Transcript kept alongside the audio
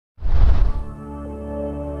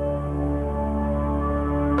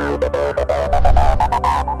Hello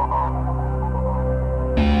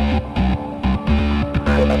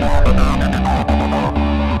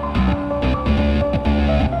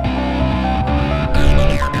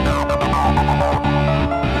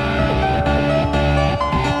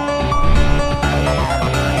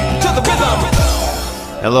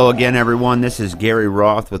again, everyone. This is Gary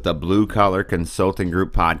Roth with the Blue Collar Consulting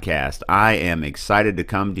Group podcast. I am excited to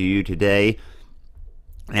come to you today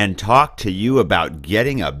and talk to you about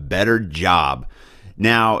getting a better job.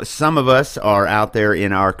 Now, some of us are out there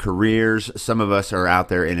in our careers, some of us are out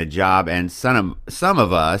there in a job, and some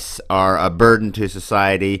of us are a burden to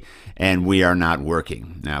society, and we are not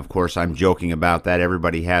working. Now, of course, I'm joking about that.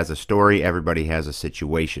 Everybody has a story, everybody has a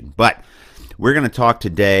situation, but we're going to talk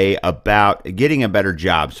today about getting a better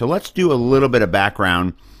job. So let's do a little bit of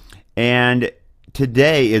background. And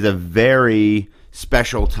today is a very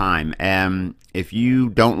special time. And if you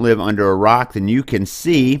don't live under a rock, then you can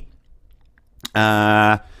see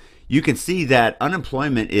that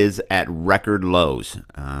unemployment is at record lows.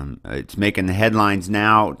 It's making the headlines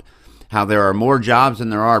now. How there are more jobs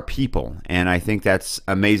than there are people. And I think that's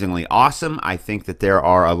amazingly awesome. I think that there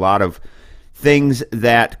are a lot of things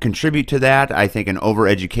that contribute to that. I think an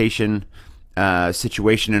overeducation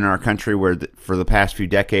situation in our country where for the past few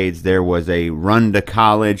decades there was a run to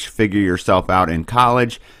college, figure yourself out in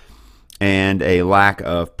college, and a lack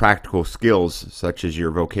of practical skills such as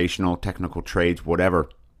your vocational, technical trades, whatever.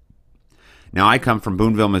 Now, I come from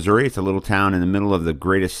Boonville, Missouri. It's a little town in the middle of the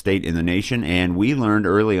greatest state in the nation, and we learned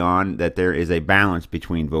early on that there is a balance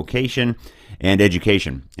between vocation and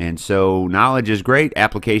education. And so knowledge is great,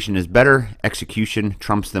 application is better, execution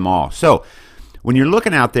trumps them all. So when you're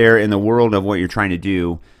looking out there in the world of what you're trying to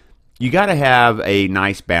do, you got to have a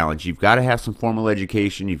nice balance. You've got to have some formal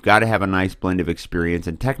education, you've got to have a nice blend of experience,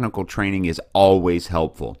 and technical training is always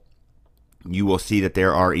helpful. You will see that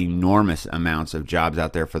there are enormous amounts of jobs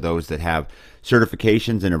out there for those that have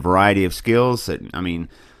certifications in a variety of skills.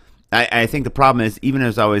 I think the problem is, even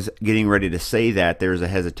as I was getting ready to say that, there's a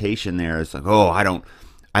hesitation there. It's like, oh, I don't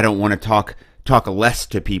want to talk less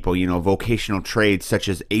to people. You know, vocational trades such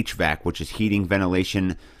as HVAC, which is heating,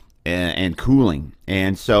 ventilation, and cooling.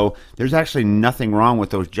 And so there's actually nothing wrong with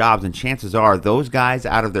those jobs. And chances are those guys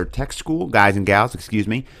out of their tech school, guys and gals,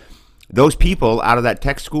 those people out of that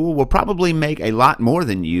tech school will probably make a lot more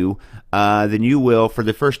than you will for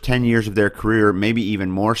the first 10 years of their career, maybe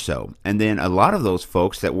even more so. And then a lot of those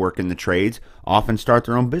folks that work in the trades often start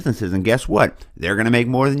their own businesses. And guess what? They're going to make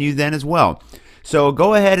more than you then as well. So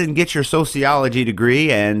go ahead and get your sociology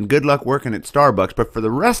degree and good luck working at Starbucks. But for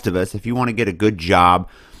the rest of us, if you want to get a good job,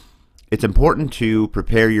 it's important to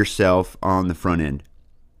prepare yourself on the front end.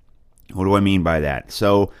 What do I mean by that?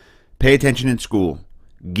 So pay attention in school.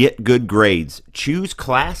 Get good grades. Choose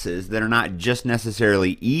classes that are not just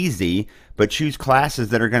necessarily easy, but choose classes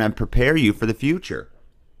that are going to prepare you for the future.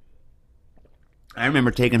 I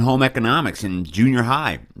remember taking home economics in junior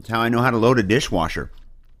high. That's how I know how to load a dishwasher.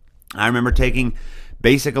 I remember taking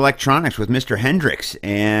basic electronics with Mr. Hendricks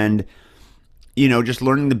and, just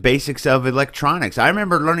learning the basics of electronics. I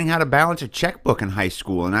remember learning how to balance a checkbook in high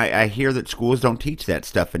school, and I hear that schools don't teach that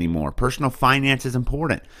stuff anymore. Personal finance is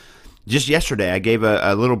important. Just yesterday, I gave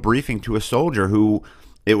a little briefing to a soldier who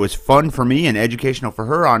it was fun for me and educational for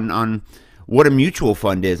her on what a mutual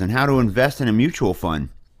fund is and how to invest in a mutual fund.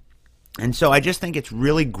 And so I just think it's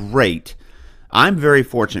really great. I'm very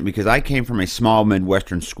fortunate because I came from a small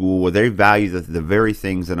Midwestern school where they value the very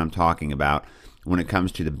things that I'm talking about when it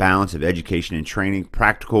comes to the balance of education and training,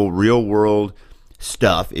 practical, real-world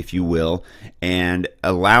stuff, if you will, and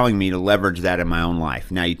allowing me to leverage that in my own life.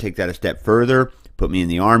 Now, you take that a step further, put me in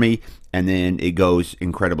the Army, and then it goes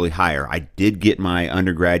incredibly higher. I did get my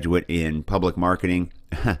undergraduate in public marketing.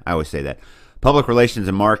 I always say that. Public relations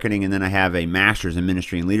and marketing, and then I have a master's in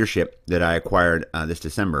ministry and leadership that I acquired this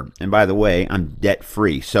December. And by the way, I'm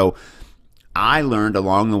debt-free. So I learned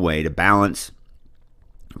along the way to balance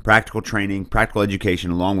practical training, practical education,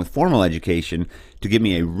 along with formal education to give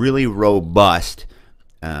me a really robust,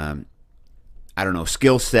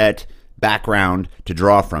 skill set, background to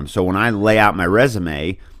draw from. So when I lay out my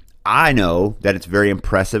resume, I know that it's very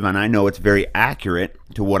impressive and I know it's very accurate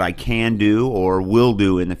to what I can do or will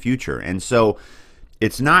do in the future. And so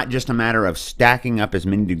it's not just a matter of stacking up as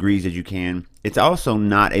many degrees as you can. It's also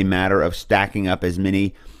not a matter of stacking up as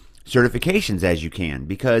many certifications as you can,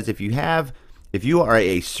 because if you are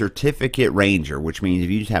a certificate ranger, which means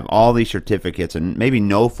if you just have all these certificates and maybe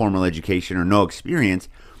no formal education or no experience,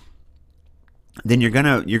 then you're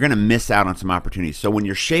gonna miss out on some opportunities. So when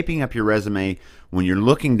you're shaping up your resume, when you're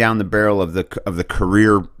looking down the barrel of the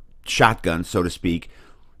career shotgun, so to speak,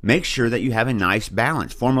 Make sure that you have a nice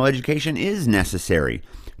balance. Formal education is necessary.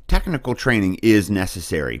 Technical training is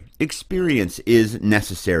necessary. Experience is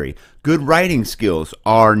necessary. Good writing skills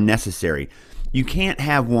are necessary. You can't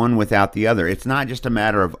have one without the other. It's not just a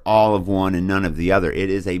matter of all of one and none of the other. It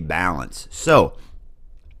is a balance. So,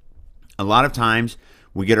 a lot of times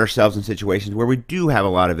we get ourselves in situations where we do have a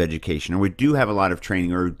lot of education, or we do have a lot of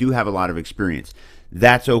training, or we do have a lot of experience.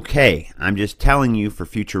 That's okay. I'm just telling you, for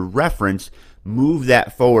future reference, move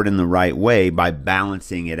that forward in the right way by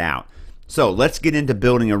balancing it out. So let's get into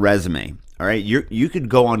building a resume. All right, you could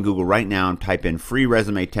go on Google right now and type in free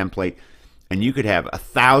resume template, and you could have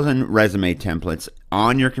 1,000 resume templates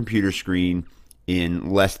on your computer screen in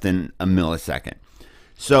less than a millisecond.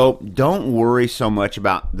 So don't worry so much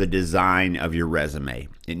about the design of your resume.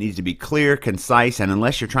 It needs to be clear, concise, and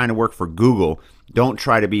unless you're trying to work for Google, don't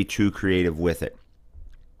try to be too creative with it.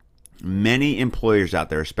 Many employers out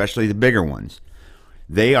there, especially the bigger ones,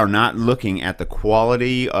 they are not looking at the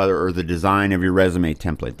quality or the design of your resume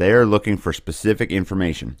template. They are looking for specific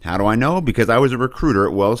information. How do I know? Because I was a recruiter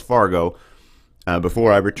at Wells Fargo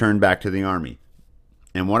before I returned back to the Army.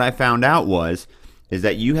 And what I found out is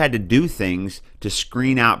that you had to do things to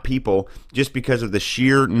screen out people just because of the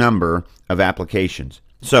sheer number of applications.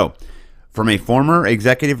 So, from a former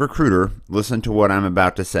executive recruiter, listen to what I'm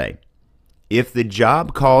about to say. If the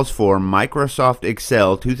job calls for Microsoft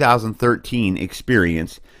Excel 2013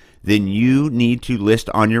 experience, then you need to list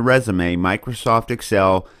on your resume Microsoft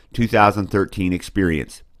Excel 2013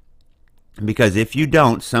 experience. Because if you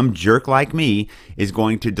don't, some jerk like me is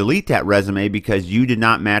going to delete that resume because you did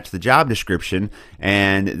not match the job description,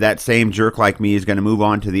 and that same jerk like me is going to move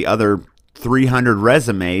on to the other 300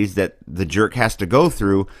 resumes that the jerk has to go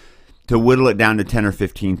through to whittle it down to 10 or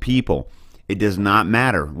 15 people. It does not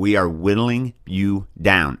matter. We are whittling you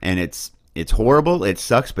down, and it's horrible. It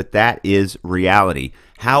sucks, but that is reality.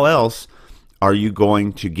 How else are you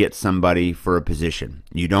going to get somebody for a position?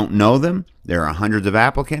 You don't know them. There are hundreds of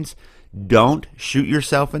applicants. Don't shoot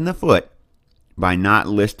yourself in the foot by not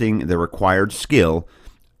listing the required skill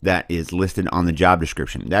that is listed on the job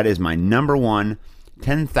description. That is my number one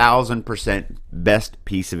 10,000% best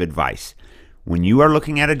piece of advice. When you are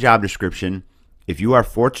looking at a job description, if you are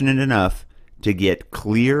fortunate enough to get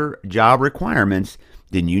clear job requirements,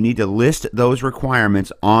 then you need to list those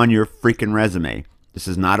requirements on your freaking resume. This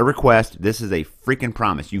is not a request. This is a freaking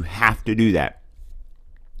promise. You have to do that.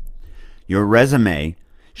 Your resume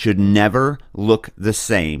should never look the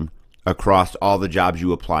same across all the jobs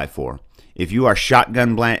you apply for. If you are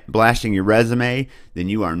shotgun blasting your resume, then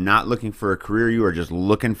you are not looking for a career. You are just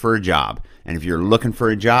looking for a job. And if you're looking for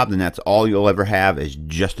a job, then that's all you'll ever have is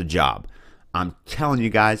just a job. I'm telling you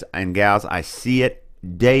guys and gals, I see it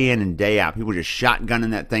day in and day out. People just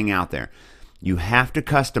shotgunning that thing out there. You have to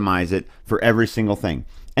customize it for every single thing.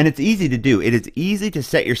 And it's easy to do. It is easy to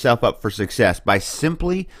set yourself up for success by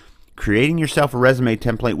simply creating yourself a resume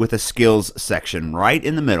template with a skills section right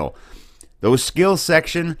in the middle. Those skills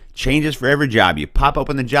section changes for every job. You pop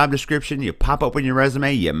open the job description, you pop open your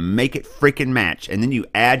resume, you make it freaking match, and then you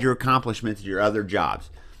add your accomplishments to your other jobs.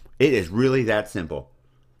 It is really that simple.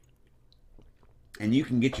 And you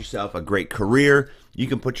can get yourself a great career. You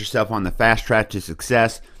can put yourself on the fast track to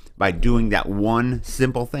success by doing that one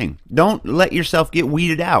simple thing. Don't let yourself get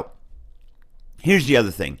weeded out. Here's the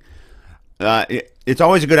other thing. It's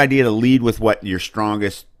always a good idea to lead with what your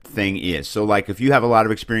strongest thing is. So like if you have a lot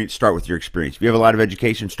of experience, start with your experience. If you have a lot of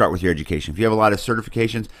education, start with your education. If you have a lot of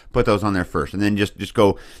certifications, put those on there first, and then just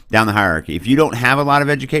go down the hierarchy. If you don't have a lot of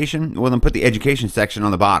education, well, then put the education section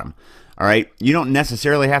on the bottom. All right, you don't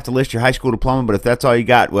necessarily have to list your high school diploma, but if that's all you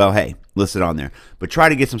got, well, hey, list it on there. But try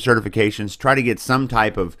to get some certifications. Try to get some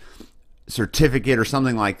type of certificate or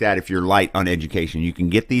something like that if you're light on education. You can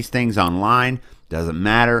get these things online. Doesn't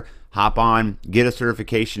matter. Hop on, get a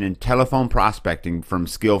certification in telephone prospecting from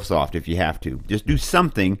Skillsoft if you have to. Just do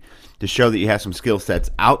something to show that you have some skill sets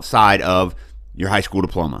outside of your high school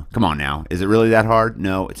diploma. Come on now. Is it really that hard?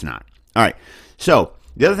 No, it's not. All right, so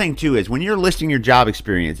the other thing, too, is when you're listing your job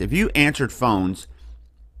experience, if you answered phones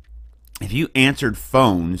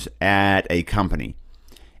at a company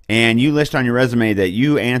and you list on your resume that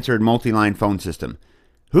you answered multi-line phone system,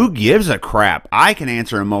 who gives a crap? I can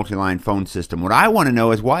answer a multi-line phone system. What I want to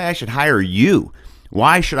know is why I should hire you.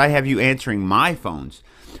 Why should I have you answering my phones?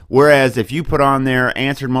 Whereas if you put on there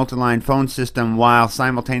answered multi-line phone system while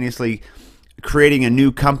simultaneously creating a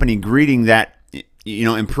new company greeting that,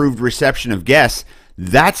 improved reception of guests,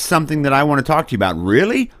 that's something that I want to talk to you about.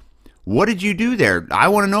 Really? What did you do there? I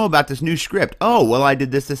want to know about this new script. Oh, well, I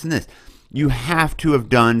did this, this, and this. You have to have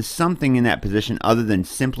done something in that position other than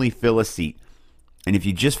simply fill a seat. And if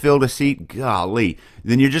you just filled a seat, golly,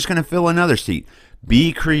 then you're just going to fill another seat.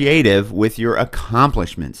 Be creative with your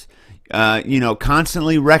accomplishments.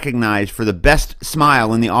 Constantly recognized for the best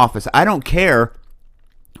smile in the office. I don't care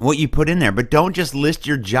what you put in there, but don't just list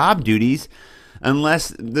your job duties unless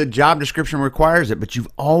the job description requires it. But you've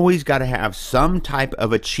always got to have some type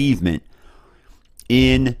of achievement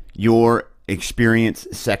in your experience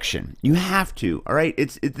section. You have to, all right?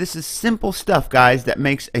 This is simple stuff, guys, that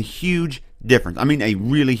makes a huge difference. I mean, a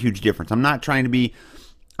really huge difference. I'm not trying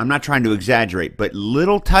to exaggerate, but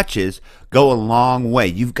little touches go a long way.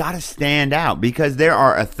 You've got to stand out because there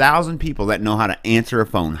are 1,000 people that know how to answer a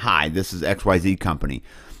phone. Hi, this is XYZ company.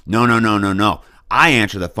 No. I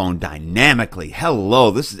answer the phone dynamically.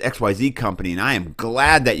 Hello, this is XYZ company, and I am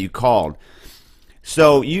glad that you called.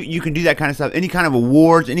 So you can do that kind of stuff. Any kind of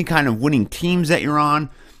awards, any kind of winning teams that you're on.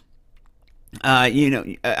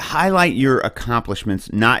 Highlight your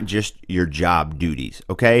accomplishments, not just your job duties,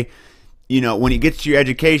 okay? When it gets to your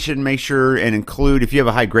education, make sure and include, if you have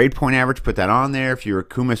a high grade point average, put that on there. If you're a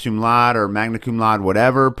cum laude or magna cum laude,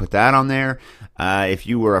 whatever, put that on there. If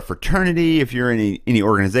you were a fraternity, if you're in any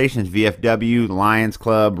organizations, VFW, Lions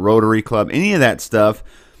Club, Rotary Club, any of that stuff,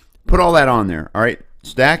 put all that on there, all right?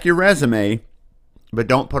 Stack your resume, but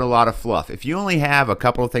don't put a lot of fluff. If you only have a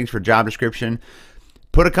couple of things for job description,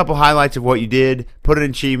 put a couple highlights of what you did, put an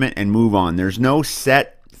achievement, and move on. There's no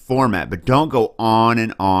set format, but don't go on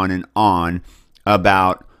and on and on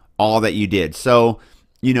about all that you did. So,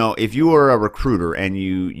 if you were a recruiter and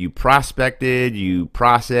you prospected, you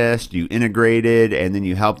processed, you integrated, and then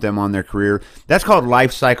you helped them on their career, that's called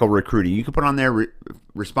life cycle recruiting. You can put on there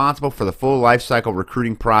responsible for the full life cycle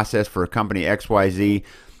recruiting process for a company XYZ,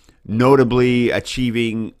 notably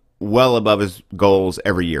achieving well above his goals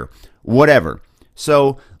every year, whatever.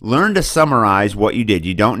 So learn to summarize what you did.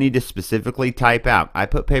 You don't need to specifically type out, I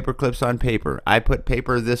put paper clips on paper. I put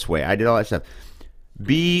paper this way. I did all that stuff.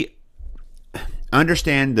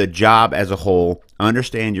 Understand the job as a whole,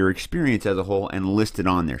 understand your experience as a whole, and list it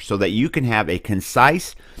on there so that you can have a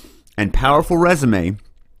concise and powerful resume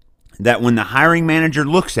that when the hiring manager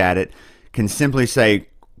looks at it can simply say,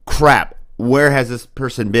 crap, where has this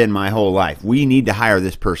person been my whole life? We need to hire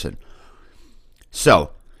this person.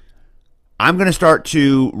 So I'm going to start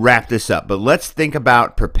to wrap this up, but let's think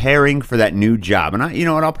about preparing for that new job. And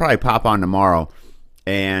I'll probably pop on tomorrow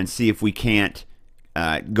and see if we can't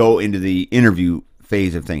go into the interview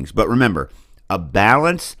phase of things. But remember, a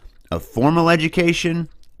balance of formal education,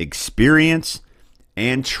 experience,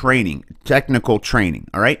 and training, technical training,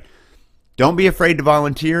 all right? Don't be afraid to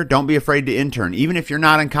volunteer. Don't be afraid to intern. Even if you're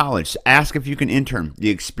not in college, ask if you can intern. The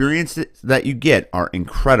experiences that you get are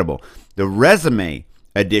incredible. The resume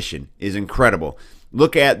edition is incredible.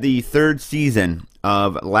 Look at the 3rd season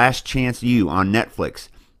of Last Chance U on Netflix.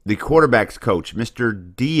 The quarterback's coach,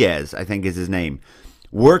 Mr. Diaz, I think is his name,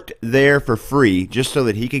 worked there for free just so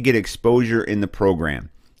that he could get exposure in the program.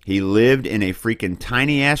 He lived in a freaking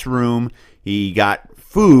tiny-ass room. He got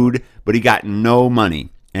food, but he got no money.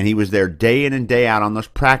 And he was there day in and day out on those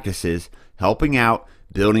practices, helping out,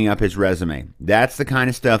 building up his resume. That's the kind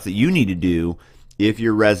of stuff that you need to do if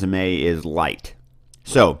your resume is light.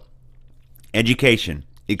 So, education,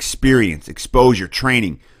 experience, exposure,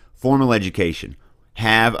 training, formal education.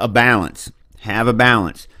 Have a balance. Have a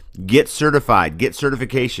balance. Get certified. Get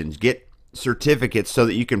certifications. Get certificates so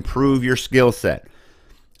that you can prove your skill set.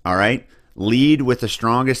 All right? Lead with the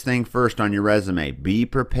strongest thing first on your resume. Be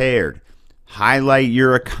prepared. Highlight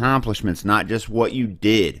your accomplishments, not just what you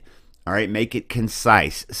did. All right? Make it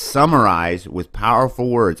concise. Summarize with powerful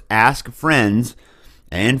words. Ask friends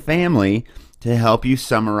and family to help you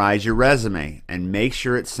summarize your resume and make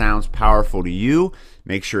sure it sounds powerful to you.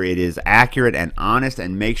 Make sure it is accurate and honest,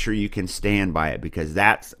 and make sure you can stand by it, because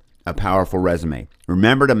that's a powerful resume.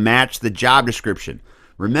 Remember to match the job description.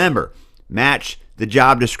 Remember, match the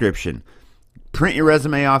job description. Print your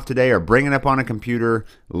resume off today or bring it up on a computer.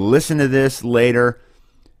 Listen to this later.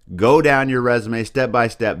 Go down your resume step by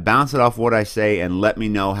step, bounce it off what I say, and let me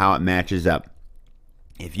know how it matches up.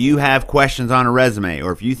 If you have questions on a resume,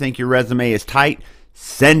 or if you think your resume is tight,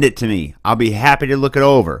 send it to me. I'll be happy to look it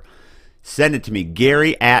over. Send it to me,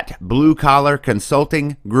 Gary at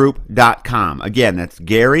bluecollarconsultinggroup.com. Again, that's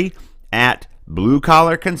Gary at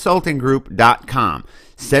bluecollarconsultinggroup.com.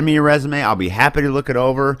 Send me your resume. I'll be happy to look it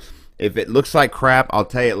over. If it looks like crap, I'll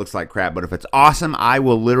tell you it looks like crap. But if it's awesome, I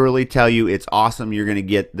will literally tell you it's awesome. You're going to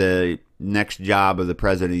get the next job of the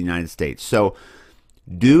President of the United States. So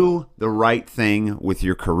do the right thing with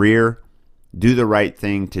your career. Do the right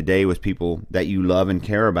thing today with people that you love and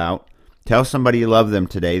care about. Tell somebody you love them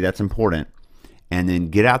today. That's important. and then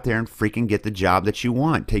get out there and freaking get the job that you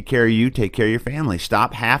want. Take care of you, take care of your family.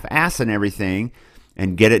 Stop half-assing everything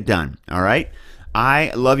and get it done, all right?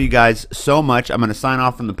 I love you guys so much. I'm going to sign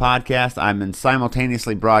off from the podcast. I've been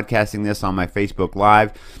simultaneously broadcasting this on my Facebook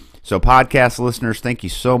Live. So podcast listeners, thank you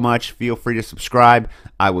so much. Feel free to subscribe.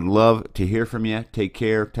 I would love to hear from you. Take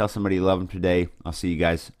care. Tell somebody you love them today. I'll see you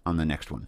guys on the next one.